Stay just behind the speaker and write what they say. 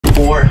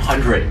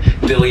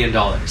$400 billion.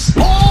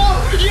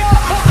 Oh, yeah!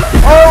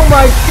 Oh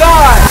my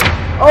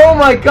god! Oh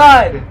my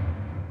god!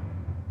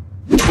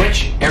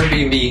 Twitch,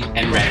 Airbnb,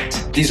 and Reddit.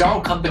 These are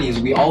all companies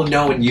we all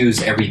know and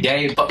use every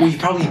day, but what you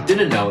probably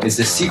didn't know is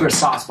the secret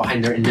sauce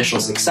behind their initial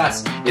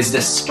success is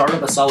this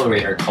startup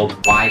accelerator called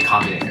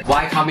YCombinator.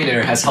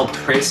 YCombinator has helped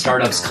create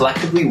startups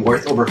collectively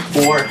worth over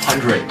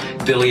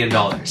 $400 billion.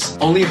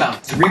 Only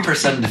about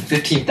 3% of the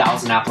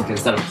 15,000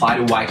 applicants that apply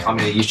to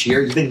YCombinator each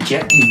year even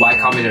get the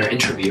YCombinator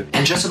interview,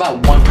 and just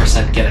about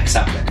 1% get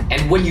accepted.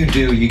 And when you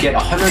do, you get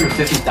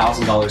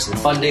 $150,000 in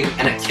funding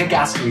and a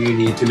kick-ass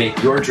community to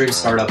make your dream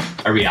startup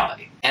a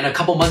reality. And a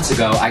couple months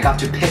ago, I got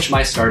to pitch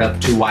my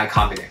startup to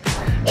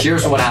YCombinator.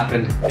 Here's what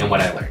happened and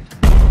what I learned.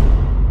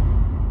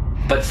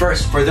 But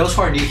first, for those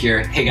who are new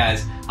here, hey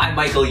guys, I'm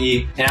Michael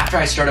Yi, and after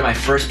I started my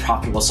first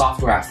profitable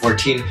software at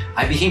 14,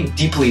 I became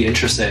deeply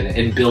interested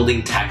in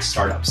building tech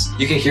startups.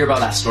 You can hear about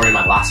that story in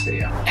my last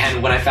video.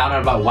 And when I found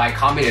out about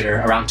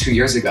YCombinator around 2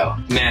 years ago,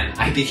 man,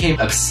 I became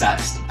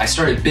obsessed. I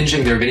started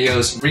binging their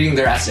videos, reading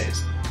their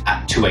essays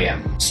at 2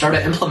 a.m.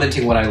 Started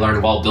implementing what I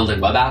learned while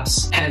building web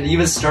apps, and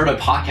even started a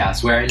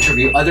podcast where I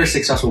interview other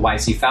successful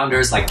YC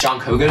founders like John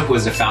Kogan, who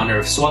is the founder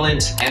of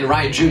Swellent, and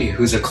Ryan Judy,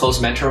 who's a close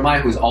mentor of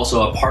mine, who's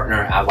also a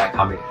partner at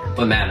YCombinator.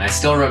 But man, I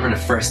still remember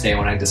the first day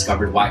when I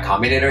discovered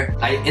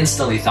YCombinator. I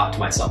instantly thought to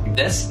myself,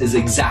 this is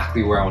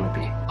exactly where I want to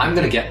be. I'm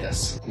gonna get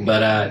this.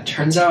 But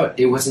turns out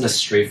it wasn't as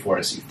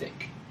straightforward as you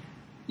think.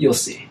 You'll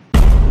see.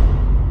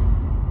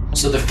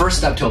 So the first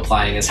step to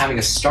applying is having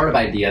a startup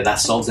idea that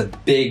solves a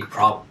big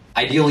problem.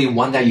 Ideally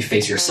one that you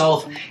face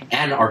yourself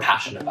and are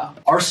passionate about.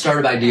 Our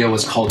startup idea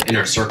was called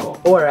Inner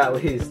Circle. Or at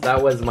least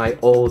that was my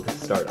old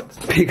startup.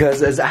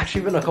 Because it's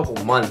actually been a couple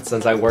months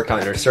since I worked on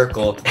Inner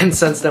Circle, and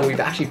since then we've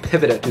actually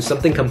pivoted to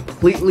something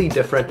completely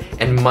different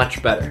and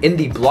much better in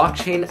the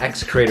blockchain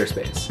X creator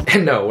space.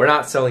 And no, we're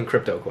not selling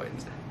crypto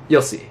coins.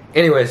 You'll see.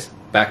 Anyways,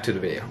 back to the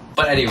video.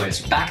 But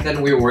anyways, back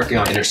then we were working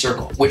on Inner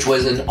Circle, which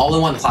was an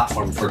all-in-one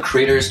platform for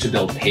creators to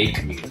build paid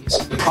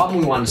communities. The problem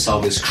we wanted to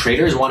solve is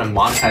creators want to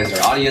monetize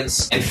their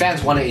audience, and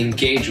fans want to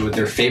engage with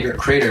their favorite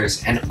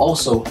creators and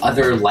also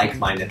other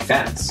like-minded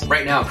fans.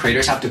 Right now,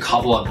 creators have to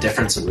cobble up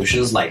different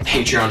solutions like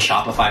Patreon,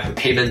 Shopify for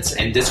payments,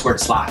 and Discord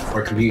Slack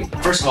for community.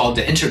 First of all,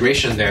 the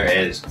integration there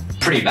is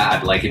pretty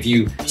bad. Like if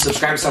you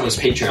subscribe to someone's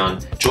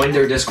Patreon, join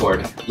their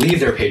Discord,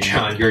 leave their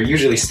Patreon, you're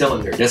usually still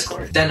in their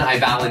Discord. Then I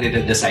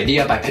validated this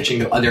idea by pitching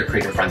to other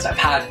creator friends I've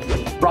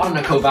had, brought in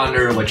a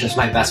co-founder, which is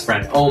my best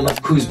friend Om,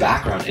 whose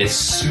background is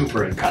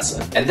super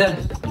impressive. And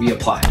then we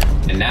applied,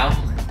 and now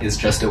is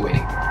just a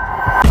waiting.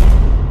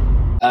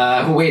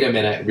 Wait a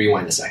minute,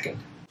 rewind a second.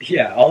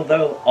 Yeah,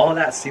 although all of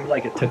that seemed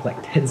like it took like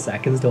 10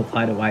 seconds to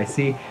apply to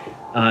YC,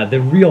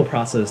 the real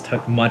process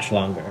took much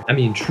longer. I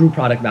mean, true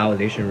product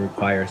validation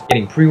requires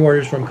getting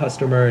pre-orders from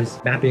customers,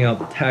 mapping out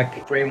the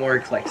tech,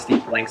 frameworks like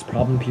Steve Blank's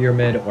problem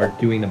pyramid, or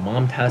doing the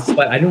mom tests,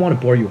 but I didn't want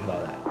to bore you with all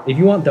that. If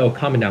you want though,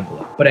 comment down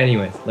below. But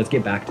anyways, let's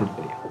get back to the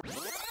video.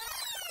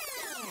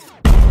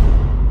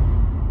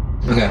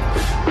 Okay,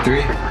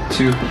 3,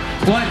 2,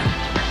 1.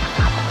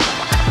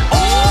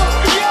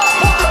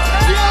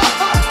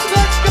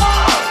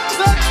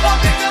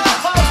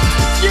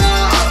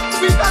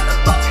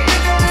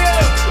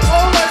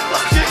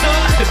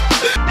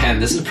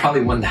 This is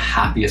probably one of the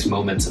happiest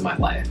moments of my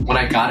life. When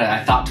I got it,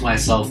 I thought to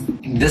myself,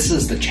 this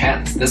is the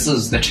chance. This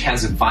is the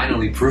chance to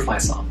finally prove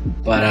myself.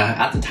 But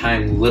at the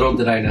time, little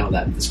did I know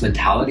that this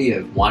mentality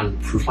of wanting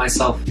to prove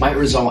myself might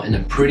result in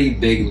a pretty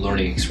big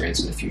learning experience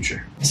in the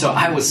future. So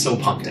I was so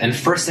pumped, and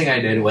first thing I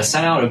did was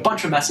send out a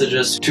bunch of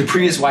messages to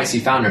previous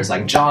YC founders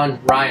like John,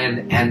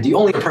 Ryan, and the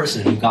only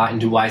person who got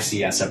into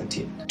YC at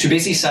 17 to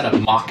basically set up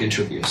mock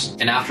interviews.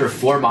 And after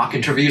 4 mock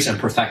interviews and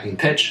perfecting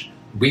pitch,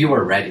 we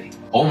were ready.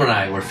 Om and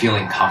I were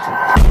feeling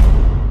confident.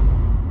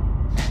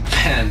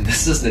 Man,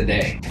 this is the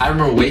day. I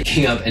remember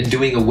waking up and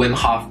doing a Wim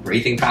Hof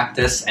breathing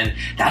practice, and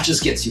that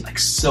just gets you like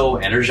so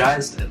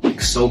energized and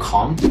like so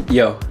calm.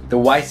 Yo, the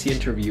YC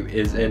interview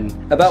is in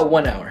about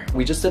 1 hour.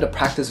 We just did a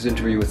practice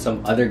interview with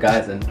some other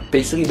guys, and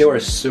basically they were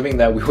assuming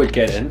that we would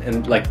get in,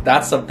 and like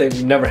that's something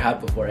we never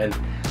had before, and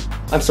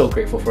I'm so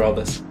grateful for all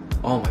this.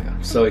 Oh my god,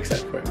 I'm so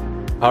excited for it.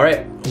 All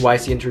right,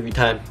 YC interview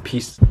time.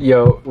 Peace.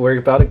 Yo, we're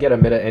about to get a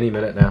minute any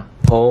minute now.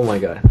 Oh my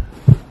god.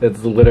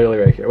 It's literally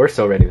right here. We're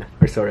so ready, man.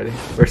 We're so ready.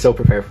 We're so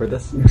prepared for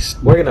this.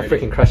 We're gonna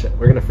freaking crush it.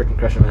 We're gonna freaking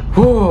crush it, man.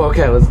 Whew,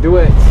 okay, let's do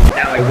it.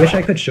 Now, I wish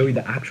I could show you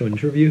the actual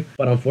interview,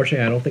 but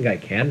unfortunately I don't think I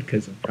can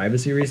because of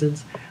privacy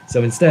reasons.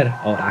 So instead,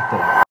 I'll act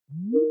it out.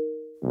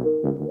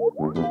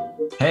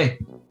 Hey.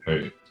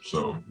 Hey,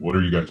 so what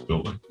are you guys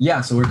building?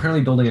 Yeah, so we're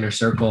currently building Inner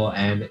Circle,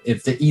 and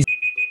it's the easy.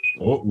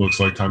 Oh, looks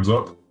like time's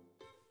up.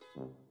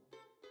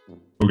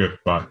 Okay,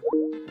 bye.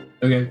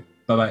 Okay,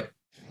 bye-bye.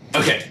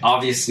 Okay,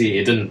 obviously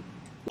it didn't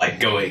like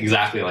go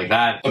exactly like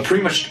that, but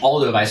pretty much all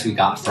the advice we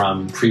got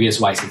from previous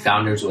YC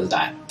founders was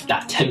that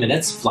 10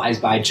 minutes flies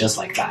by just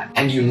like that,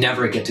 and you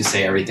never get to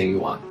say everything you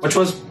want, which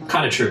was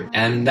kind of true.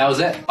 And that was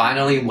it.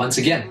 Finally, once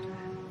again,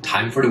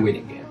 time for the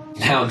waiting game.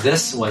 Now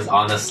this was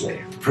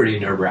honestly pretty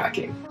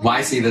nerve-wracking.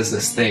 YC does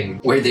this thing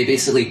where they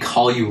basically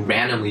call you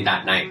randomly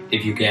that night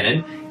if you get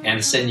in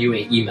and send you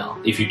an email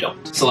if you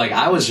don't. So like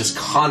I was just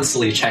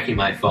constantly checking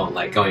my phone,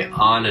 like going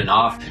on and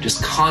off,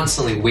 just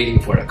constantly waiting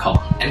for a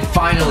call. And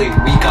finally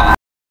we got.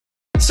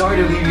 Sorry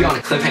to leave you on a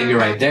cliffhanger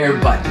right there,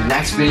 but the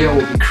next video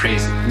will be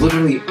crazy.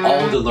 Literally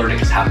all the learning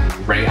is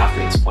happening right after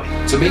this point.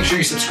 So make sure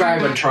you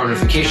subscribe and turn on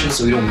notifications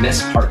so you don't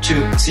miss part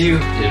 2. See you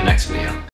in the next video.